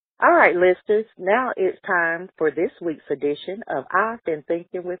All right, listeners, now it's time for this week's edition of I've Been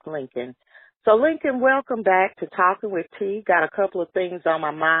Thinking with Lincoln. So, Lincoln, welcome back to Talking with T. Got a couple of things on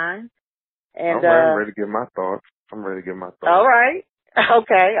my mind. And, all right, I'm ready to give my thoughts. All right.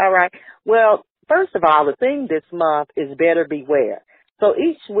 Okay, all right. Well, first of all, the theme this month is Better Beware. So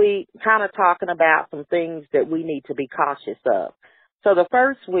each week, kind of talking about some things that we need to be cautious of. So the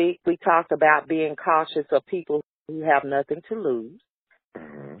first week, we talked about being cautious of people who have nothing to lose.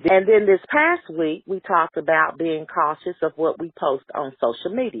 And then this past week, we talked about being cautious of what we post on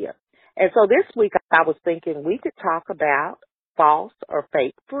social media. And so this week, I was thinking we could talk about false or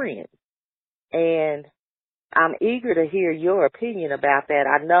fake friends. And I'm eager to hear your opinion about that.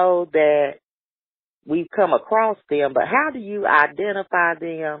 I know that we've come across them, but how do you identify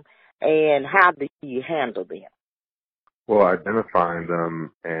them and how do you handle them? Well, identifying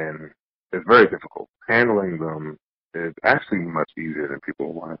them and it's very difficult. Handling them is actually much easier than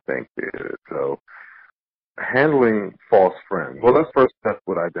people want to think it is. So handling false friends. Well, let's first start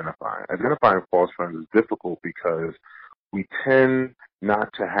with identifying. Identifying false friends is difficult because we tend not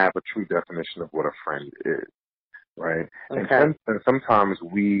to have a true definition of what a friend is, right? Okay. And sometimes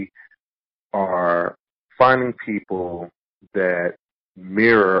we are finding people that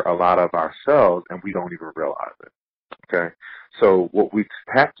mirror a lot of ourselves and we don't even realize it. Okay, so what we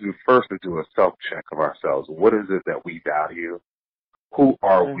have to do first is do a self-check of ourselves. What is it that we value? Who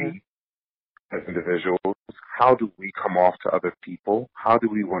are we as individuals? How do we come off to other people? How do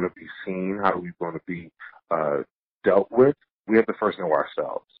we want to be seen? How do we want to be dealt with? We have to first know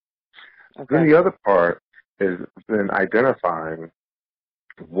ourselves. Okay. Then the other part is then identifying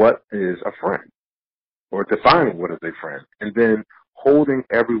what is a friend or defining what is a friend and then holding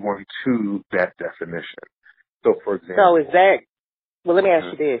everyone to that definition. So, for example. So is that, well, let me ask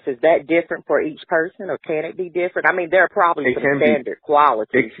you this. Is that different for each person or can it be different? I mean, there are probably some standard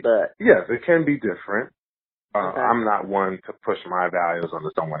qualities, but. Yes, it can be different. I'm not one to push my values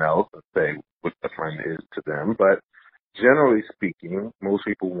onto someone else and say what the friend is to them, but generally speaking, most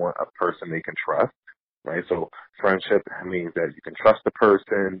people want a person they can trust, right? So friendship means that you can trust the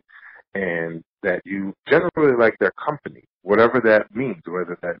person and that you generally like their company, whatever that means,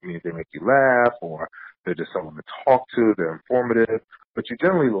 whether that means they make you laugh or they're just someone to talk to, they're informative, but you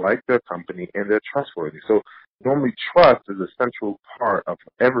generally like their company and they're trustworthy. So normally trust is a central part of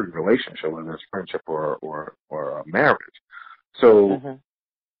every relationship, whether it's friendship or a marriage. So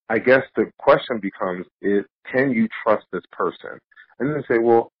I guess the question becomes is, can you trust this person? And then say,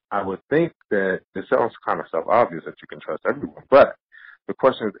 well, I would think that it sounds kind of self-obvious that you can trust everyone, but the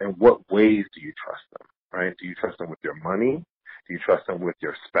question is, in what ways do you trust them, right? Do you trust them with your money? Do you trust them with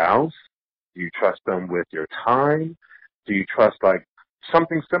your spouse? Do you trust them with your time? Do you trust, like,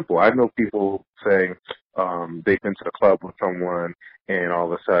 something simple? I know people saying they've been to the club with someone and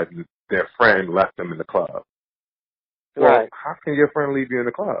all of a sudden their friend left them in the club. Well, how can your friend leave you in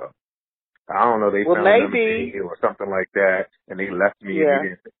the club? I don't know, they found them or something like that and they left me and you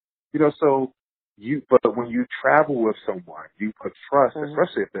didn't. You know, so but when you travel with someone, you put trust,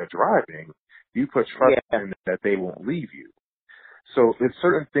 especially if they're driving, you put trust in that they won't leave you. So it's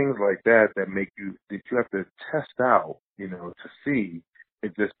certain things like that that you have to test out, you know, to see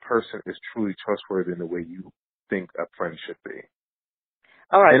if this person is truly trustworthy in the way you think a friend should be.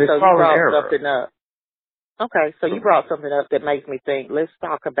 All right, so you brought something up. Okay, so you brought something up that makes me think, let's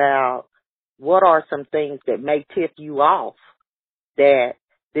talk about what are some things that may tip you off that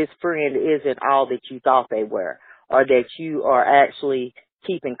this friend isn't all that you thought they were, or that you are actually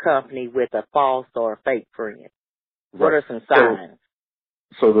keeping company with a false or a fake friend. What are some signs?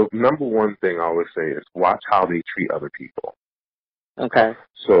 So the number one thing I always say is watch how they treat other people. Okay.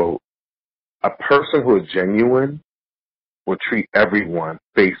 So a person who is genuine will treat everyone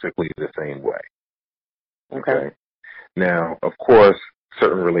basically the same way. Okay. Now, of course,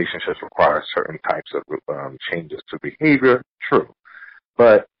 certain relationships require certain types of changes to behavior. True.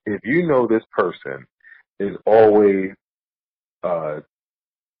 But if you know this person is always,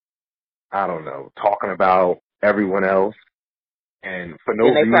 talking about everyone else, and for no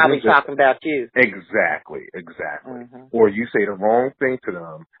reason. They probably talking about you. Exactly. Or you say the wrong thing to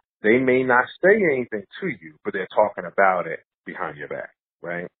them. They may not say anything to you, but they're talking about it behind your back,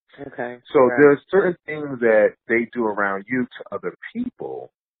 right? Okay. So there's certain things that they do around you to other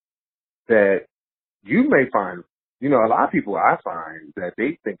people that you may find, you know, a lot of people I find that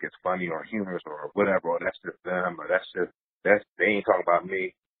they think it's funny or humorous or whatever, or that's just them, or they ain't talking about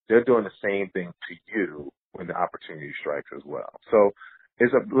me. They're doing the same thing to you when the opportunity strikes as well. So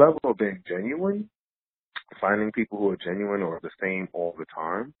it's a level of being genuine, finding people who are genuine or the same all the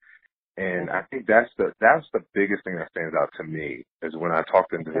time, And I think that's the biggest thing that stands out to me is when I talk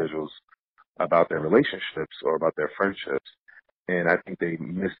to individuals about their relationships or about their friendships, and I think they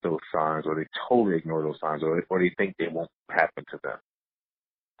miss those signs, or they totally ignore those signs, or they think they won't happen to them.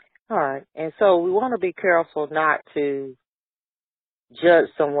 All right. And so we want to be careful not to judge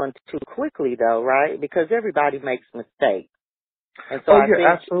someone too quickly, though, right? Because everybody makes mistakes. And so I think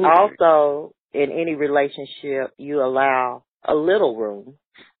absolutely. also in any relationship, you allow a little room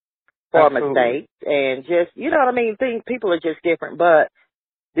for mistakes and just, you know what I mean? People are just different. But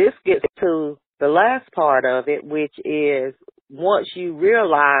this gets to the last part of it, which is once you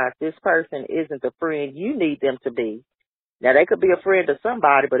realize this person isn't the friend you need them to be. Now, they could be a friend to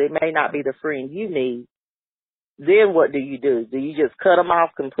somebody, but it may not be the friend you need. Then what do? Do you just cut them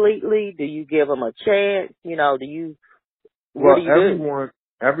off completely? Do you give them a chance? You know, what do you do?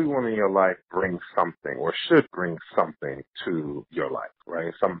 Everyone in your life brings something, or should bring something to your life,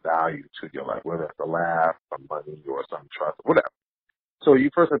 right? Some value to your life, whether it's a laugh, some money, or some trust, whatever. So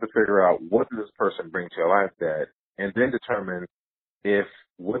you first have to figure out what does this person bring to your life and then determine if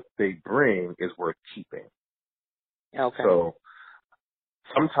what they bring is worth keeping. Okay. So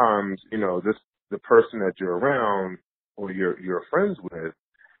sometimes, the person that you're around or you're friends with,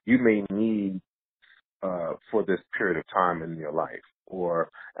 you may need for this period of time in your life.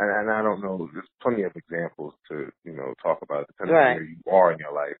 And I don't know, there's plenty of examples to, talk about, depending on where you are in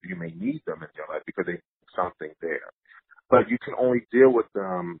your life. You may need them in your life because there's something there. But you can only deal with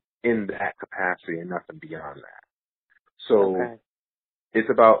them in that capacity and nothing beyond that. So it's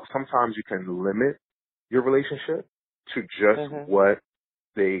about, sometimes you can limit your relationship to just what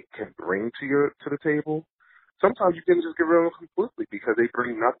they can bring to the table. Sometimes you can just get rid of them completely because they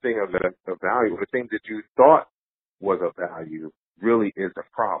bring nothing of value. The thing that you thought was of value really is a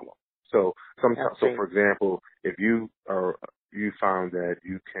problem. So sometimes, for example, if you found that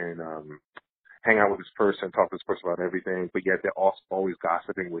you can hang out with this person, talk to this person about everything, but yet they're also always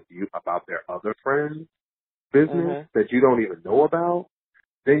gossiping with you about their other friends' business that you don't even know about,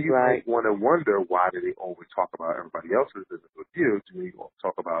 then you might want to wonder, why do they always talk about everybody else's business with you? Do you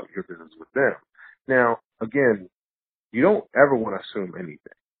talk about your business with them? Now, again, you don't ever want to assume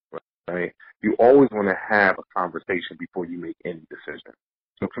anything, right? You always want to have a conversation before you make any decision.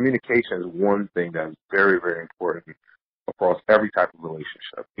 So communication is one thing that is very, very important across every type of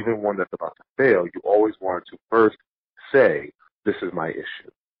relationship. Even one that's about to fail, you always want to first say, this is my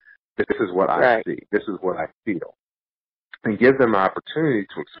issue. This is what I see. This is what I feel. And give them an opportunity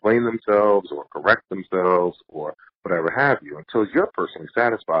to explain themselves or correct themselves or whatever have you until you're personally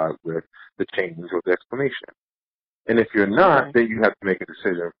satisfied with the change or the explanation. And if you're not, then you have to make a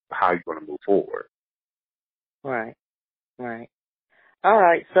decision how you're going to move forward. Right. All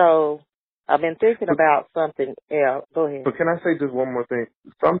right, so I've been thinking about something else. Go ahead. But can I say just one more thing?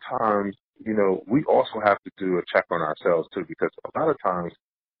 Sometimes, we also have to do a check on ourselves, too, because a lot of times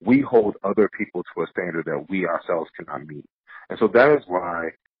we hold other people to a standard that we ourselves cannot meet. And so that is why,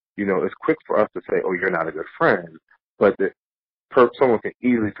 it's quick for us to say, oh, you're not a good friend, but someone can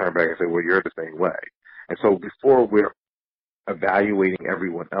easily turn back and say, well, you're the same way. And so before we're evaluating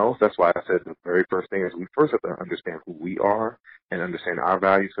everyone else, that's why I said the very first thing is we first have to understand who we are and understand our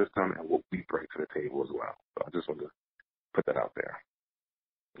value system and what we bring to the table as well. So I just wanted to put that out there.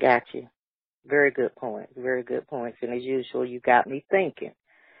 Got you. Very good points. Very good points. And as usual, you got me thinking.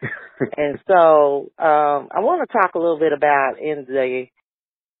 And so I want to talk a little bit about, in the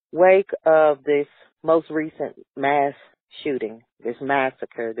wake of this most recent mass shooting, this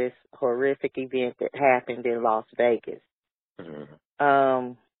massacre, this horrific event that happened in Las Vegas.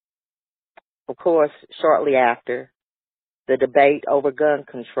 Of course, shortly after, the debate over gun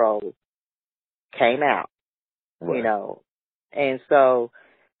control came out, and so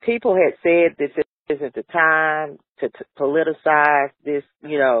people had said this isn't the time to politicize this,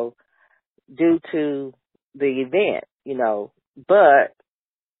 due to the event, but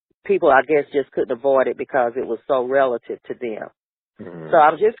people, I guess, just couldn't avoid it because it was so relative to them. So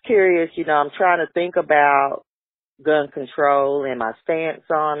I'm just curious, I'm trying to think about gun control and my stance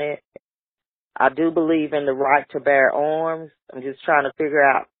on it. I do believe in the right to bear arms. I'm just trying to figure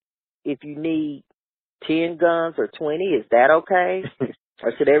out if you need 10 guns or 20, is that okay?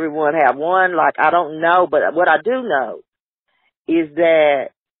 Or should everyone have one? I don't know, but what I do know is that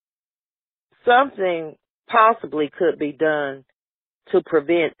something possibly could be done to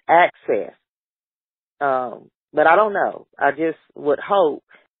prevent access. But I don't know. I just would hope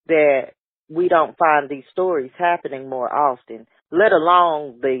that we don't find these stories happening more often, let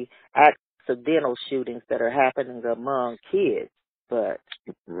alone the accidental shootings that are happening among kids. But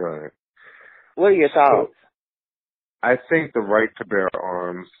what are your thoughts? So, I think the right to bear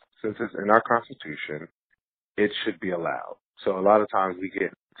arms since it's in our Constitution, it should be allowed. So a lot of times we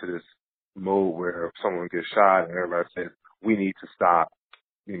get into this mode where if someone gets shot and everybody says, we need to stop,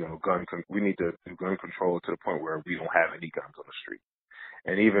 we need to do gun control to the point where we don't have any guns on the street.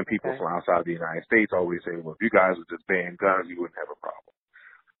 And even people from outside the United States always say, well, if you guys would just ban guns, you wouldn't have a problem.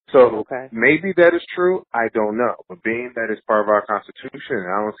 So maybe that is true. I don't know. But being that it's part of our Constitution, and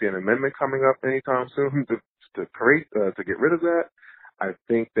I don't see an amendment coming up anytime soon to get rid of that, I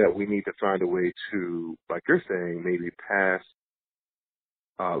think that we need to find a way to, like you're saying, maybe pass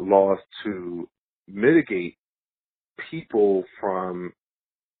laws to mitigate people from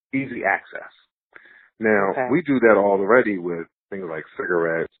easy access. Now, we do that already with things like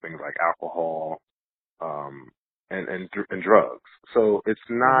cigarettes, things like alcohol, and drugs. So it's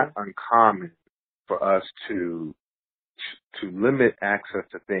not uncommon for us to limit access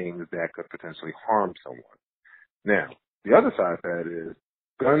to things that could potentially harm someone. Now, the other side of that is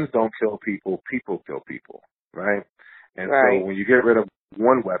guns don't kill people, people kill people, right? And so when you get rid of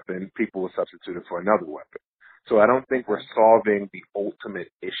one weapon, people will substitute it for another weapon. So I don't think we're solving the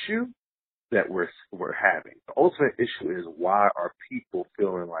ultimate issue that we're having. The ultimate issue is, why are people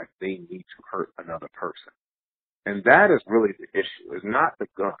feeling like they need to hurt another person? And that is really the issue. It's not the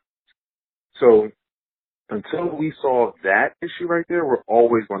gun. So until we solve that issue right there, we're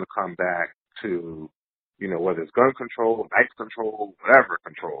always going to come back to, whether it's gun control, knife control, whatever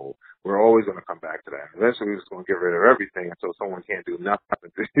control, we're always going to come back to that. Eventually we're just going to get rid of everything until someone can't do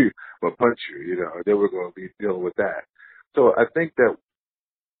nothing to you but punch you, then we're going to be dealing with that. So I think that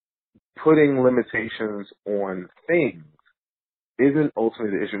putting limitations on things isn't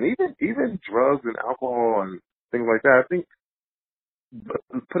ultimately the issue. And even drugs and alcohol and things like that, I think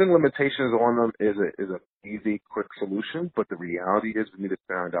putting limitations on them is an easy, quick solution. But the reality is, we need to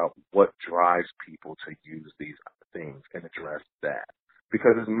find out what drives people to use these things and address that,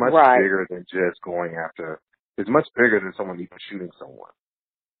 because it's much bigger than just going after. It's much bigger than someone even shooting someone.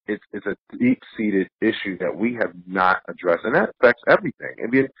 It's a deep-seated issue that we have not addressed, and that affects everything. I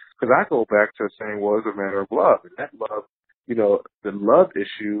mean, because I go back to saying, well, it's a matter of love, and that love, the love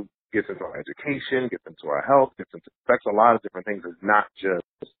issue gets into our education, gets into our health, affects a lot of different things. It's not just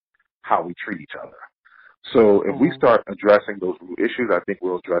how we treat each other. So if we start addressing those root issues, I think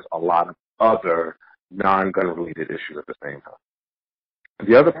we'll address a lot of other non-gun related issues at the same time.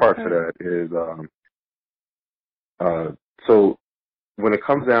 The other part to that is, so when it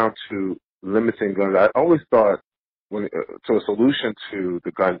comes down to limiting guns, I always thought a solution to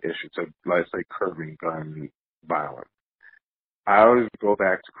the gun issue, to let's say curbing gun violence, I always go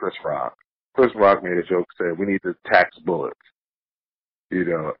back to Chris Rock. Chris Rock made a joke, said we need to tax bullets,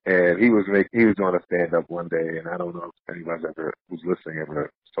 and he was doing a stand up one day, and I don't know if anybody who's listening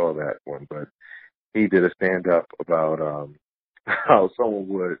ever saw that one, but he did a stand up about how someone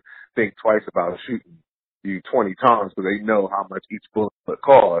would think twice about shooting you 20 times because they know how much each bullet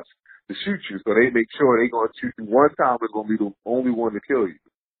costs to shoot you. So they make sure they're going to shoot you one time, it's going to be the only one to kill you.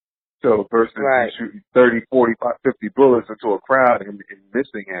 So versus shooting 30, 40, 50 bullets into a crowd and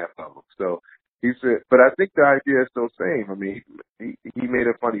missing half of them. So he said, but I think the idea is still the same. I mean, he made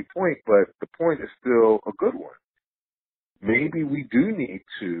a funny point, but the point is still a good one. Maybe we do need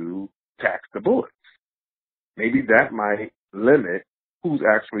to tax the bullets. Maybe that might limit who's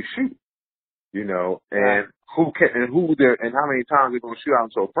actually shooting. And who can, and who there, and how many times they're going to shoot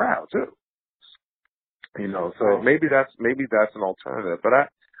out so proud too. So maybe that's an alternative. But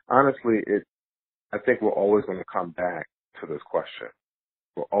honestly, I think we're always going to come back to this question.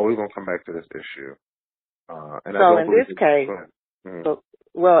 We're always going to come back to this issue. In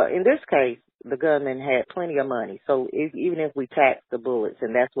this case, the gunman had plenty of money. So even if we taxed the bullets,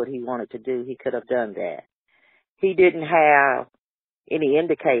 and that's what he wanted to do, he could have done that. He didn't have any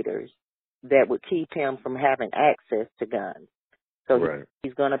indicators that would keep him from having access to guns. So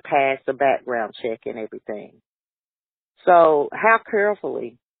he's going to pass the background check and everything. So how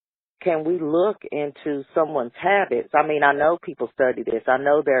carefully can we look into someone's habits? I mean, I know people study this. I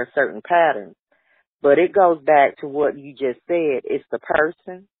know there are certain patterns, but it goes back to what you just said. It's the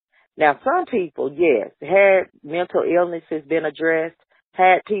person. Now, some people, yes, had mental illnesses been addressed,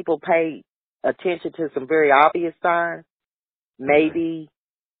 had people pay attention to some very obvious signs, maybe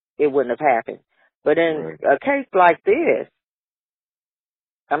it wouldn't have happened. But in a case like this,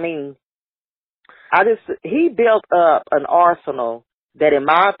 I mean, he built up an arsenal that, in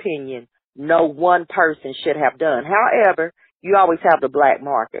my opinion, no one person should have done. However, you always have the black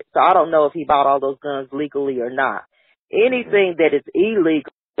market. So I don't know if he bought all those guns legally or not. Anything that is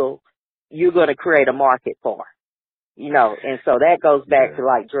illegal, you're going to create a market for, and so that goes back to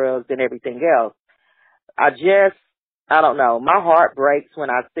like drugs and everything else. I don't know. My heart breaks when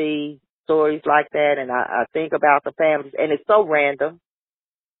I see stories like that, and I think about the families, and it's so random.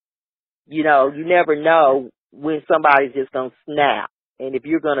 You know, you never know when somebody's just going to snap and if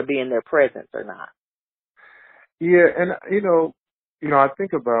you're going to be in their presence or not. Yeah, and I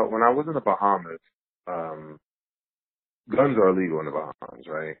think about when I was in the Bahamas, guns are illegal in the Bahamas,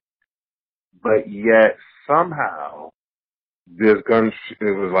 right? But yet somehow there's guns.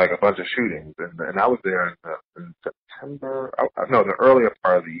 It was like a bunch of shootings, and I was there in September. No, the earlier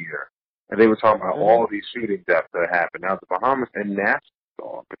part of the year, and they were talking about all of these shootings that happened. Now the Bahamas and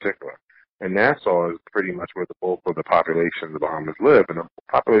Nassau in particular, and Nassau is pretty much where the bulk of the population of the Bahamas live, and the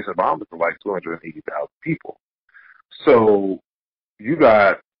population of the Bahamas is like 280,000 people. So you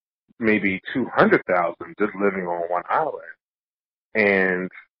got maybe 200,000 just living on one island,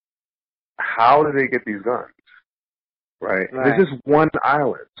 and how do they get these guns? Right. There's just one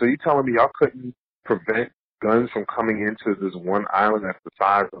island. So you telling me y'all couldn't prevent guns from coming into this one island that's the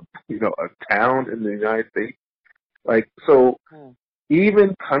size of, a town in the United States? Like, so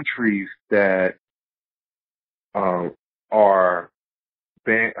even countries that have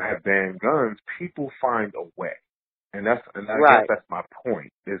banned guns, people find a way. And I guess that's my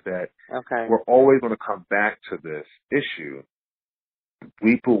point, is that we're always going to come back to this issue.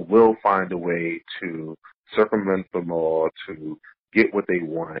 People will find a way to circumvent the law, to get what they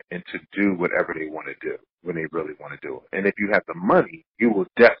want, and to do whatever they want to do when they really want to do it. And if you have the money, you will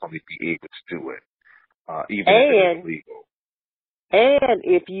definitely be able to do it, even if it's illegal. And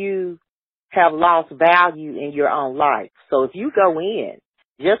if you have lost value in your own life. So if you go in,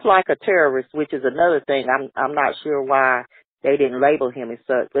 just like a terrorist, which is another thing, I'm not sure why they didn't label him as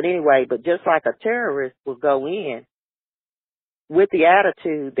such. But anyway, just like a terrorist will go in with the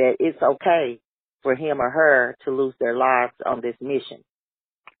attitude that it's okay for him or her to lose their lives on this mission.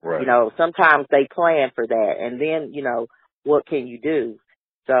 Right. Sometimes they plan for that, and then, what can you do?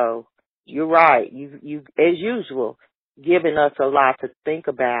 So you're right. You as usual, giving us a lot to think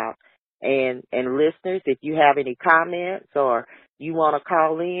about. And listeners, if you have any comments or you want to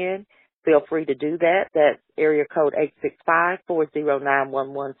call in, feel free to do that. That's area code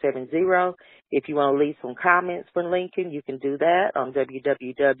 865-409-1170. If you want to leave some comments for Lincoln, you can do that on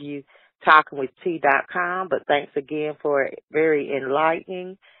www.talkingwitht.com. But thanks again for a very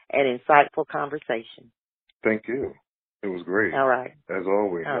enlightening and insightful conversation. Thank you. It was great. All right. As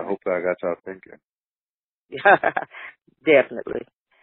always. I hope that I got y'all thinking. Definitely.